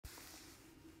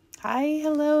Hi,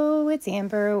 hello, it's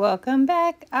Amber. Welcome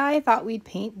back. I thought we'd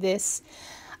paint this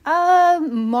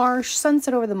marsh,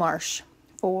 sunset over the marsh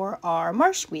for our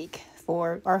marsh week,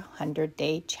 for our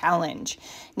 100-day challenge.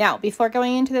 Now, before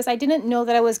going into this, I didn't know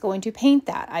that I was going to paint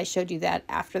that. I showed you that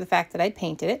after the fact that I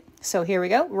painted it. So here we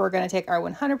go. We're going to take our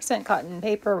 100% cotton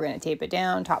paper. We're going to tape it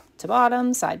down top to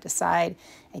bottom, side to side.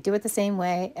 I do it the same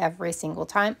way every single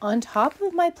time on top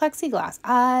of my plexiglass.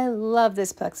 I love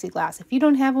this plexiglass. If you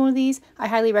don't have one of these, I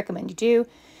highly recommend you do.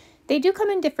 They do come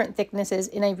in different thicknesses,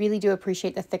 and I really do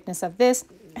appreciate the thickness of this.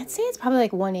 I'd say it's probably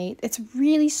like 1/8. It's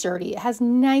really sturdy. It has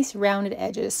nice rounded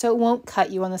edges, so it won't cut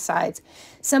you on the sides.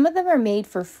 Some of them are made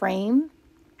for framings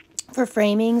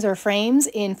or frames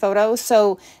in photos,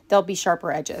 so they'll be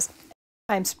sharper edges.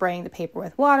 I'm spraying the paper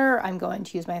with water. I'm going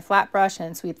to use my flat brush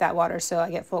and sweep that water so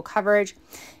I get full coverage.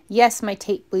 Yes, my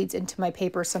tape bleeds into my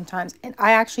paper sometimes, and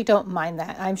I actually don't mind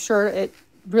that. I'm sure it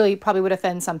really probably would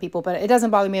offend some people, but it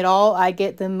doesn't bother me at all. I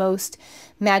get the most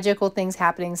magical things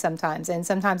happening sometimes, and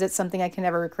sometimes it's something I can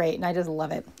never recreate, and I just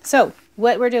love it. So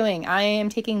what we're doing, I am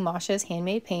taking Masha's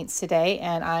handmade paints today,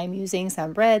 and I'm using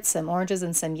some reds, some oranges,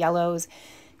 and some yellows,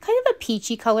 kind of a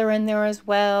peachy color in there as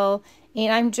well.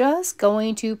 And I'm just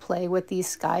going to play with these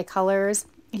sky colors.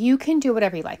 You can do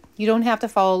whatever you like. You don't have to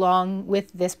follow along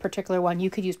with this particular one. You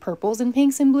could use purples and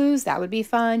pinks and blues. That would be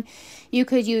fun. You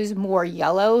could use more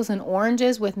yellows and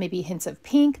oranges with maybe hints of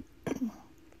pink.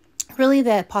 Really,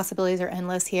 the possibilities are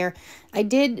endless here. I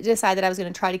did decide that I was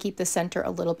going to try to keep the center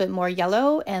a little bit more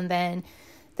yellow, and then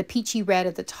the peachy red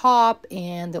at the top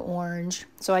and the orange.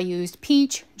 So I used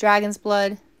peach, dragon's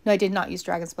blood. No, I did not use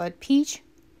dragon's blood. Peach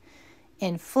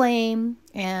and flame,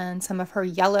 and some of her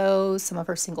yellows, some of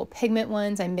her single pigment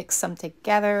ones. I mix some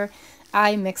together.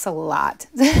 I mix a lot.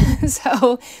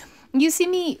 So you see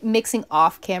me mixing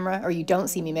off camera, or you don't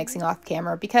see me mixing off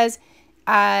camera, because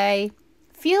I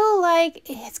feel like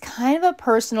it's kind of a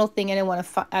personal thing, and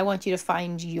I want you to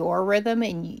find your rhythm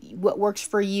and what works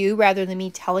for you rather than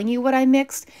me telling you what I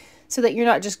mixed, so that you're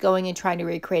not just going and trying to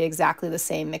recreate exactly the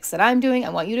same mix that I'm doing. I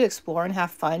want you to explore and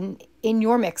have fun in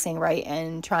your mixing, right?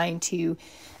 And trying to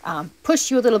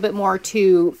push you a little bit more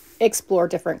to explore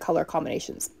different color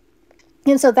combinations.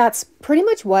 And so that's pretty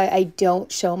much why I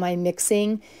don't show my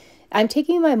mixing. I'm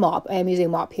taking my mop. I am using a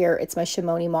mop here. It's my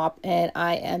Shimoni mop, and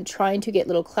I am trying to get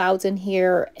little clouds in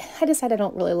here. I decided I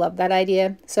don't really love that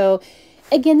idea. So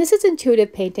again, this is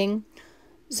intuitive painting.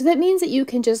 So that means that you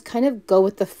can just kind of go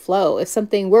with the flow. If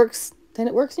something works, then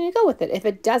it works and you go with it. If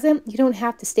it doesn't, you don't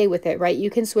have to stay with it, right? You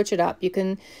can switch it up. You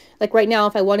can, like right now,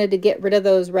 if I wanted to get rid of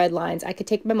those red lines, I could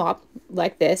take my mop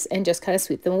like this and just kind of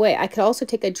sweep them away. I could also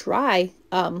take a dry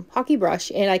hockey brush,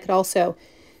 and I could also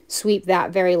sweep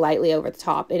that very lightly over the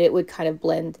top, and it would kind of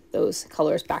blend those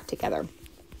colors back together.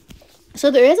 So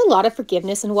there is a lot of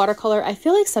forgiveness in watercolor. I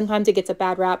feel like sometimes it gets a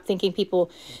bad rap, thinking people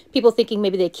thinking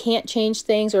maybe they can't change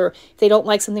things, or if they don't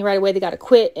like something right away, they got to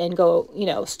quit and go,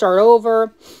 start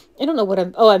over. I don't know what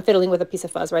I'm fiddling with a piece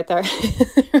of fuzz right there.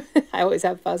 I always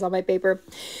have fuzz on my paper.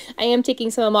 I am taking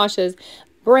some of Masha's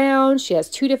brown. She has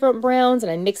 2 different browns,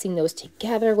 and I'm mixing those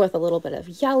together with a little bit of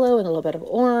yellow and a little bit of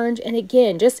orange. And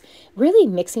again, just really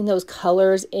mixing those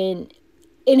colors in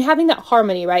having that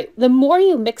harmony, right? The more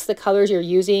you mix the colors you're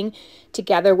using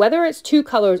together, whether it's 2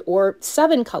 colors or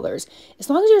 7 colors, as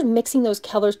long as you're mixing those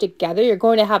colors together, you're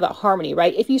going to have that harmony,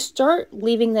 right? If you start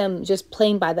leaving them just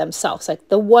plain by themselves, like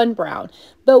the one brown,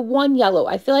 the one yellow,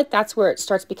 I feel like that's where it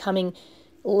starts becoming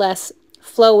less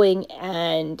flowing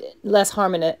and less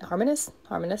harmonious.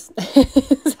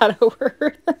 Is that a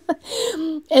word?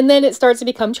 And then it starts to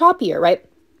become choppier, right?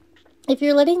 If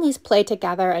you're letting these play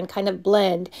together and kind of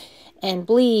blend and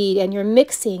bleed, and you're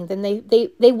mixing, then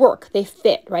they work, they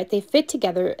fit, right? They fit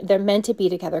together. They're meant to be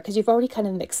together because you've already kind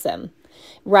of mixed them,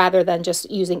 rather than just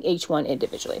using each one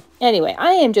individually. Anyway,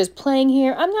 I am just playing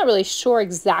here. I'm not really sure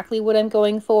exactly what I'm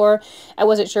going for. I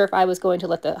wasn't sure if I was going to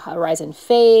let the horizon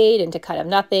fade into kind of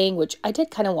nothing, which I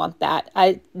did kind of want that.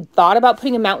 I thought about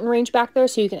putting a mountain range back there,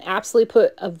 so you can absolutely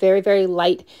put a very, very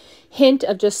light hint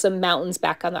of just some mountains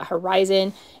back on the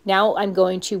horizon. Now I'm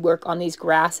going to work on these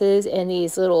grasses and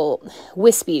these little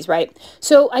wispies, right?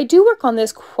 So I do work on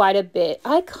this quite a bit.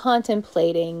 I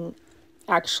contemplating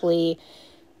actually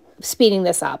speeding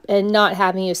this up and not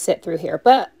having you sit through here.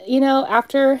 But,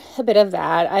 after a bit of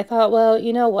that, I thought, well,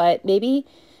 you know what, maybe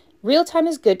real time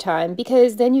is good time,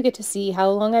 because then you get to see how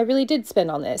long I really did spend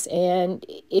on this. And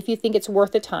if you think it's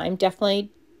worth the time,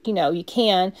 definitely you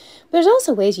can. But there's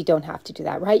also ways you don't have to do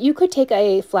that, right? You could take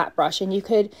a flat brush and you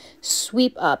could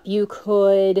sweep up. You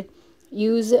could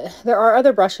there are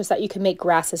other brushes that you can make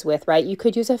grasses with, right? You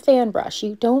could use a fan brush.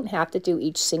 You don't have to do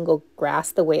each single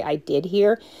grass the way I did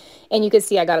here. And you can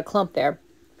see I got a clump there.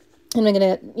 And I'm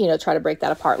going to, you know, try to break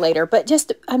that apart later. But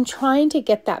just, I'm trying to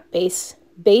get that base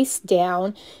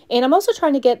down. And I'm also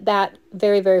trying to get that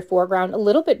very, very foreground a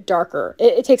little bit darker.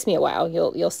 It takes me a while.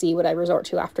 You'll see what I resort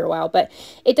to after a while. But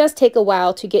it does take a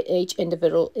while to get each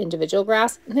individual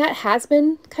grass. And that has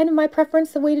been kind of my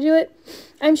preference, the way to do it.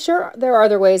 I'm sure there are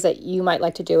other ways that you might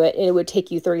like to do it. It would take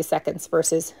you 30 seconds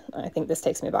versus, I think this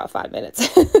takes me about 5 minutes.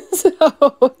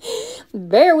 So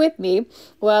bear with me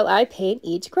while I paint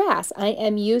each grass. I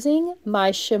am using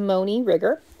my Shimoni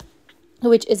rigger,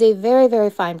 which is a very, very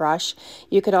fine brush.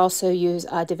 You could also use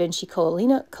Da Vinci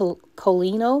Colino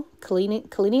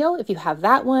if you have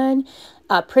that one.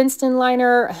 Princeton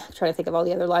liner. I'm trying to think of all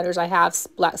the other liners I have.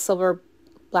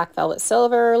 Black velvet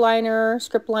silver liner,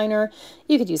 script liner.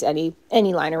 You could use any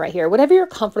liner right here, whatever you're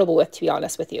comfortable with, to be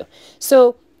honest with you.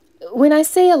 So when I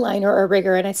say a liner or a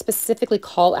rigger and I specifically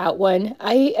call out one,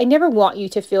 I never want you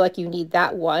to feel like you need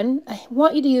that one. I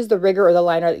want you to use the rigger or the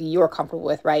liner that you're comfortable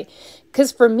with, right?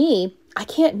 Because for me, I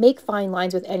can't make fine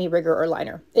lines with any rigger or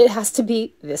liner. It has to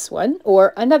be this one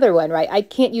or another one, right? I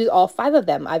can't use all 5 of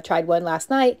them. I've tried one last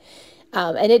night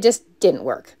and it just didn't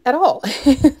work at all.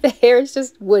 The hairs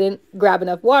just wouldn't grab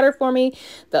enough water for me.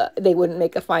 They wouldn't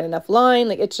make a fine enough line.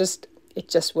 Like it just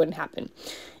wouldn't happen.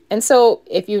 And so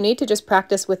if you need to just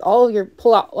practice with all of your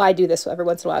pull out, well, I do this every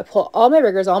once in a while. I pull all my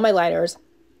riggers, all my liners,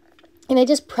 and I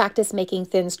just practice making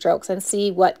thin strokes and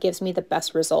see what gives me the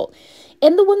best result.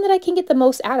 And the one that I can get the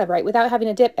most out of, right, without having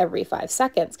to dip every 5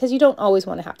 seconds, because you don't always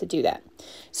want to have to do that.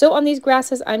 So on these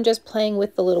grasses, I'm just playing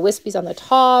with the little wispies on the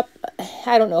top.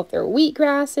 I don't know if they're wheat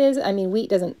grasses. I mean, wheat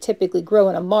doesn't typically grow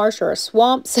in a marsh or a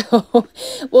swamp, so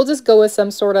we'll just go with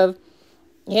some sort of,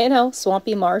 you know,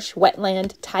 swampy marsh,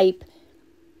 wetland type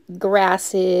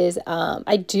grasses.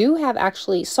 I do have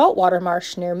actually saltwater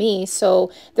marsh near me, so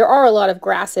there are a lot of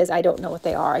grasses. I don't know what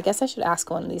they are. I guess I should ask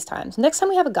one of these times. Next time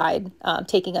we have a guide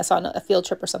taking us on a field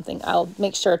trip or something, I'll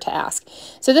make sure to ask.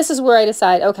 So this is where I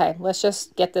decide, okay, let's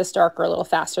just get this darker a little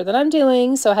faster than I'm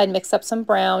doing. So I had mixed up some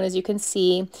brown, as you can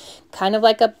see, kind of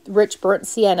like a rich burnt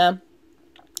sienna,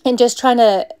 and just trying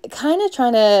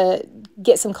to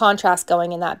get some contrast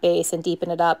going in that base and deepen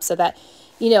it up so that,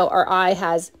 you know, our eye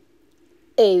has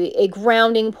a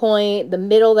grounding point, the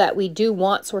middle that we do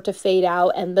want sort of fade out,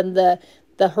 and then the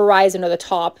horizon or the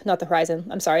top, not the horizon,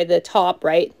 I'm sorry, the top,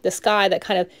 right? The sky that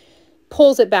kind of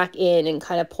pulls it back in and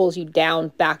kind of pulls you down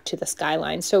back to the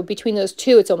skyline. So between those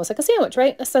two, it's almost like a sandwich,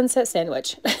 right? A sunset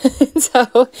sandwich.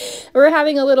 So we're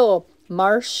having a little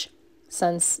marsh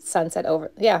sunset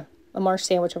over, yeah, a marsh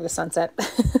sandwich over the sunset.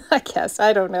 I guess,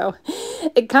 I don't know.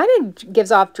 It kind of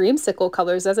gives off dreamsicle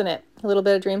colors, doesn't it? A little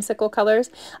bit of dreamsicle colors.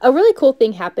 A really cool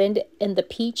thing happened in the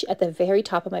peach at the very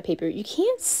top of my paper. You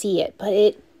can't see it, but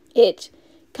it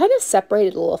kind of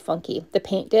separated a little funky. The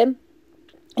paint did.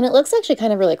 And it looks actually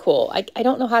kind of really cool. I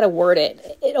don't know how to word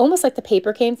it. It almost like the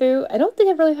paper came through. I don't think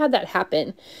I've really had that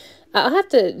happen. I'll have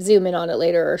to zoom in on it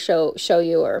later or show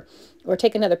you or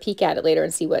take another peek at it later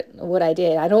and see what I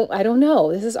did. I don't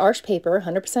know. This is Arch paper,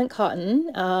 100%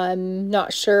 cotton. I'm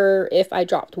not sure if I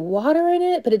dropped water in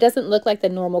it, but it doesn't look like the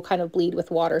normal kind of bleed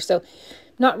with water, so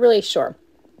not really sure.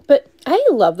 But I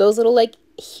love those little like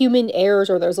human errors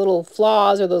or those little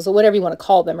flaws or those whatever you want to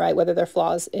call them, right? Whether they're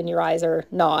flaws in your eyes or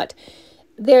not.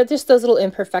 They're just those little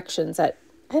imperfections that,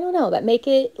 I don't know, that make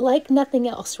it like nothing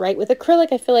else, right? With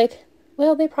acrylic, I feel like,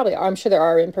 well, they probably are. I'm sure there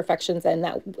are imperfections in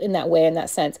that way, in that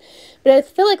sense. But I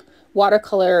feel like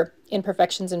watercolor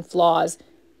imperfections and flaws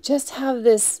just have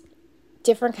this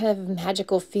different kind of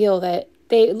magical feel that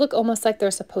they look almost like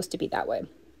they're supposed to be that way.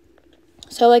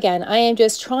 So again, I am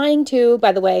just trying to,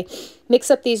 by the way, mix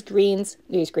up these grasses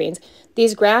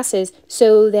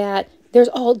so that there's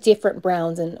all different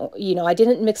browns, and, you know, I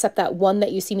didn't mix up that one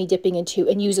that you see me dipping into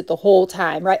and use it the whole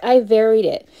time, right? I varied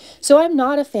it. So I'm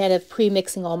not a fan of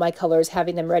pre-mixing all my colors,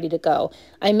 having them ready to go.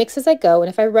 I mix as I go, and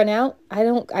if I run out, I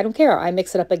don't care. I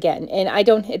mix it up again, and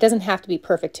it doesn't have to be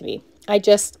perfect to me. I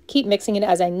just keep mixing it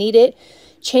as I need it,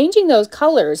 changing those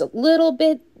colors a little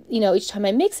bit, you know, each time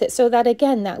I mix it, so that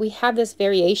again, that we have this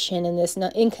variation and this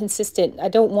inconsistent. I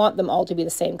don't want them all to be the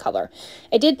same color.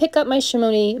 I did pick up my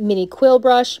Shimoni mini quill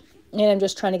brush, and I'm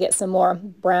just trying to get some more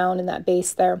brown in that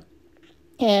base there,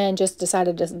 and just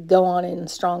decided to just go on in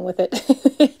strong with it.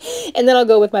 And then I'll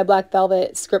go with my black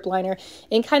velvet script liner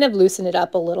and kind of loosen it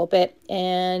up a little bit,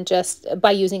 and just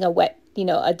by using a wet, you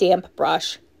know, a damp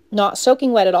brush, not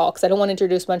soaking wet at all because I don't want to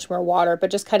introduce much more water, but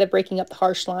just kind of breaking up the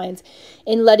harsh lines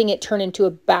and letting it turn into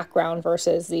a background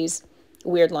versus these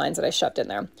weird lines that I shoved in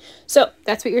there. So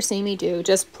that's what you're seeing me do,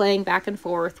 just playing back and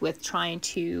forth with trying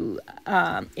to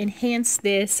enhance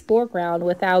this foreground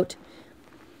without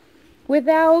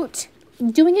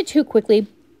doing it too quickly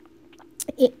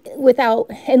without,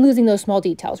 and losing those small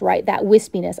details, right? That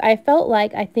wispiness. I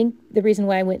think the reason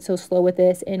why I went so slow with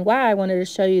this and why I wanted to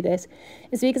show you this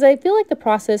is because I feel like the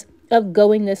process of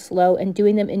going this slow and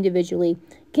doing them individually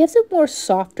gives a more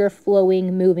softer,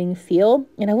 flowing, moving feel.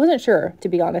 And I wasn't sure, to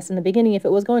be honest, in the beginning if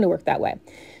it was going to work that way.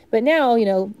 But now,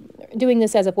 doing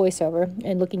this as a voiceover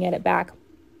and looking at it back,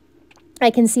 I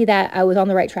can see that I was on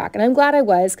the right track. And I'm glad I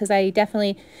was, because I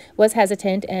definitely was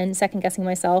hesitant and second guessing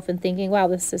myself and thinking, wow,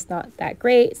 this is not that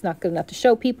great. It's not good enough to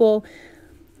show people.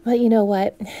 But you know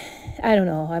what? I don't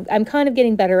know. I'm kind of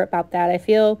getting better about that. I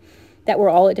feel that we're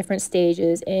all at different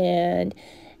stages. And,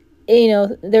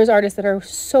 there's artists that are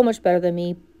so much better than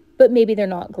me, but maybe they're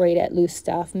not great at loose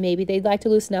stuff. Maybe they'd like to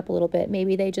loosen up a little bit.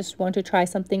 Maybe they just want to try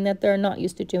something that they're not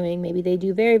used to doing. Maybe they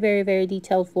do very, very, very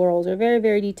detailed florals or very,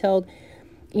 very detailed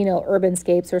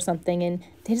urbanscapes or something, and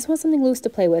they just want something loose to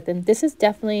play with. And this is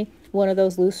definitely one of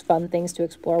those loose, fun things to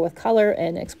explore with color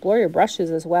and explore your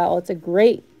brushes as well. It's a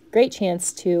great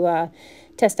chance to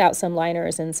test out some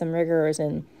liners and some riggers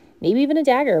and maybe even a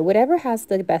dagger, whatever has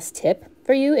the best tip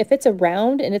for you. If it's a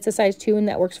round and it's a size 2 and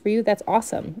that works for you, that's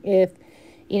awesome. If,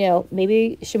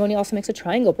 maybe Shimoni also makes a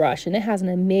triangle brush and it has an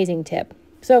amazing tip.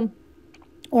 So,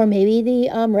 or maybe the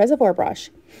reservoir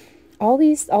brush. All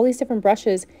these different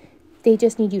brushes, they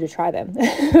just need you to try them,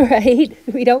 right?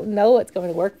 We don't know what's going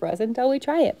to work for us until we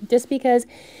try it. Just because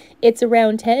it's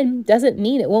around 10 doesn't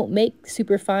mean it won't make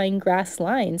super fine grass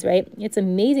lines, right? It's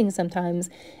amazing sometimes.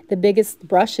 The biggest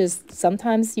brushes,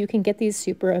 sometimes you can get these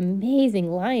super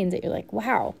amazing lines that you're like,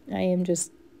 wow,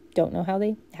 don't know how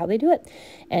they do it.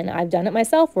 And I've done it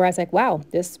myself where I was like, wow,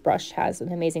 this brush has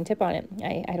an amazing tip on it.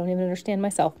 I don't even understand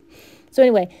myself. So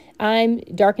anyway, I'm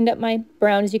darkened up my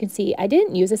brown, as you can see. I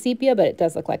didn't use a sepia, but it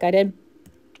does look like I did.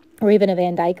 Or even a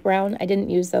Van Dyke brown. I didn't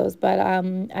use those, but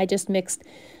I just mixed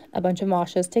a bunch of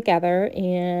Mashas together,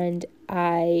 and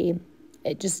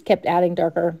it just kept adding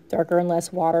darker and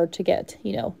less water to get,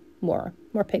 more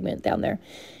pigment down there.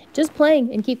 Just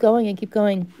playing and keep going and keep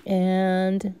going.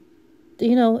 And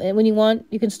and when you want,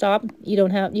 you can stop. You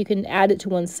can add it to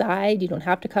one side. You don't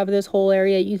have to cover this whole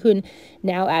area. You can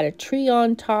now add a tree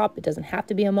on top. It doesn't have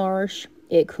to be a marsh.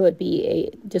 It could be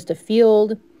just a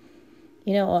field.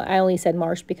 I only said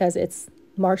marsh because it's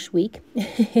marsh week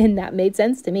and that made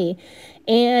sense to me.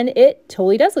 And it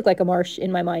totally does look like a marsh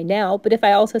in my mind now. But if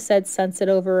I also said sunset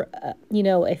over,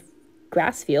 a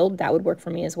grass field, that would work for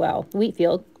me as well. Wheat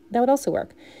field, that would also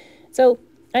work. So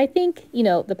I think,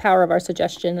 the power of our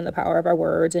suggestion and the power of our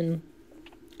words, and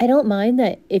I don't mind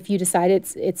that if you decide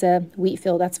it's a wheat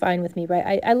field, that's fine with me,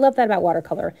 right? I love that about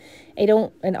watercolor.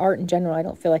 And art in general, I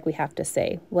don't feel like we have to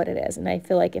say what it is. And I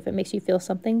feel like if it makes you feel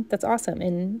something, that's awesome.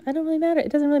 And it doesn't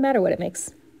really matter what it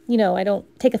makes. I don't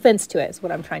take offense to it is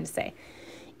what I'm trying to say.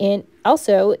 And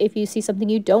also, if you see something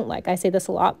you don't like, I say this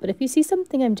a lot, but if you see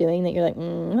something I'm doing that you're like, I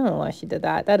don't know why she did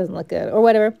that. That doesn't look good or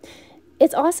whatever.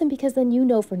 It's awesome because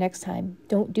then for next time,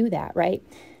 don't do that, right?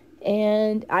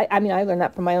 And I learned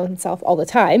that from my own self all the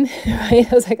time, right?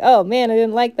 I was like, oh man, I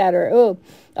didn't like that, or oh,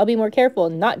 I'll be more careful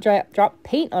and not drop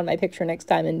paint on my picture next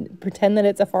time and pretend that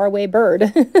it's a faraway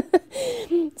bird.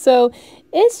 So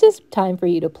it's just time for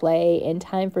you to play and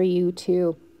time for you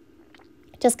to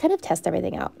just kind of test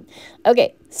everything out.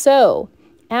 Okay, so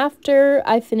after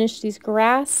I finish these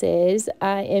grasses,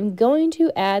 I am going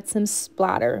to add some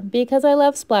splatter because I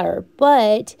love splatter,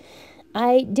 but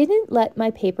I didn't let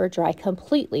my paper dry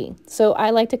completely. So I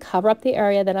like to cover up the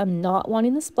area that I'm not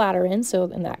wanting the splatter in. So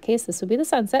in that case, this would be the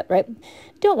sunset, right?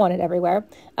 Don't want it everywhere.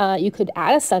 You could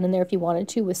add a sun in there if you wanted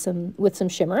to with some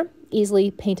shimmer.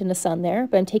 Easily paint in a sun there,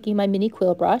 but I'm taking my mini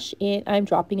quill brush and I'm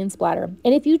dropping in splatter.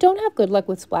 And if you don't have good luck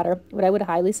with splatter, what I would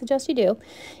highly suggest you do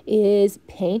is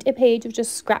paint a page of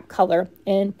just scrap color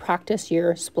and practice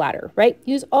your splatter, right?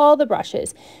 Use all the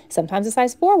brushes. Sometimes a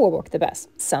size 4 will work the best.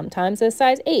 Sometimes a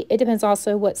size 8. It depends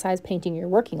also what size painting you're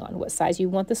working on, what size you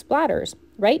want the splatters,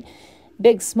 right?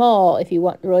 Big, small, if you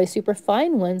want really super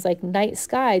fine ones like night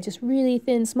sky, just really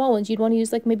thin, small ones, you'd want to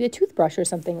use like maybe a toothbrush or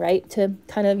something, right? To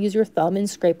kind of use your thumb and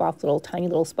scrape off tiny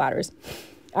little splatters.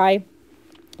 I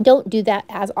don't do that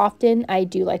as often. I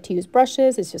do like to use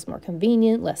brushes. It's just more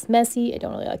convenient, less messy. I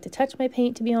don't really like to touch my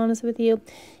paint, to be honest with you,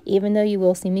 even though you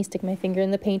will see me stick my finger in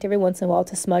the paint every once in a while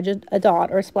to smudge a dot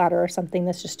or a splatter or something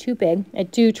that's just too big. I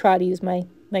do try to use my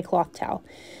cloth towel.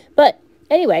 But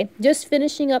anyway, just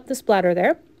finishing up the splatter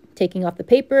there. Taking off the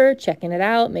paper, checking it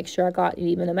out, make sure I got an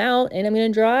even amount, and I'm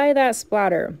going to dry that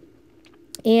splatter.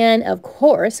 And of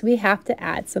course, we have to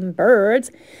add some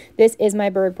birds. This is my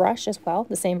bird brush as well,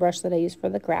 the same brush that I use for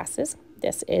the grasses.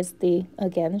 This is the,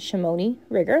 again, Shimoni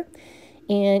rigger.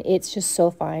 and it's just so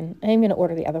fine. I'm going to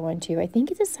order the other one too. I think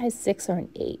it's a size 6 or an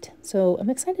 8. So I'm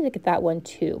excited to get that one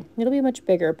too. It'll be much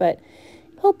bigger, but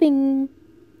hoping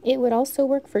it would also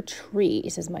work for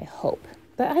trees is my hope.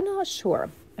 But I'm not sure.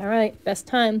 All right, best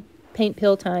time. Paint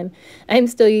pill time. I'm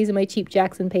still using my cheap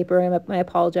Jackson paper. I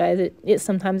apologize. It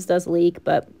sometimes does leak,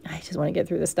 but I just want to get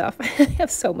through this stuff. I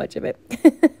have so much of it.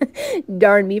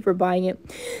 Darn me for buying it.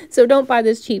 So don't buy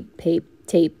this cheap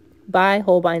tape. Buy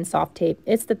Holbein soft tape.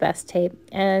 It's the best tape,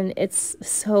 and it's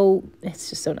just so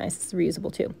nice. It's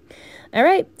reusable too. All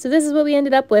right, so this is what we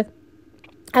ended up with.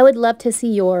 I would love to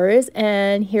see yours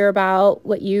and hear about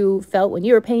what you felt when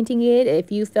you were painting it,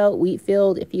 if you felt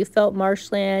Wheatfield, if you felt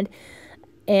Marshland,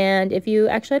 and if you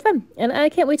actually had fun. And I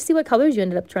can't wait to see what colors you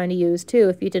ended up trying to use too,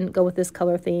 if you didn't go with this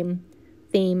color theme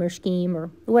or scheme or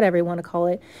whatever you want to call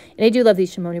it. And I do love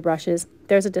these Shimoni brushes.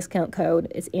 There's a discount code.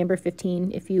 It's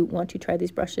Amber15 if you want to try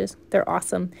these brushes. They're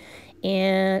awesome.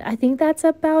 And I think that's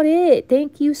about it.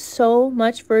 Thank you so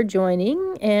much for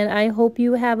joining, and I hope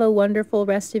you have a wonderful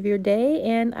rest of your day,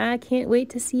 and I can't wait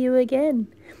to see you again.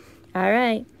 All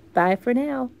right, bye for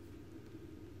now.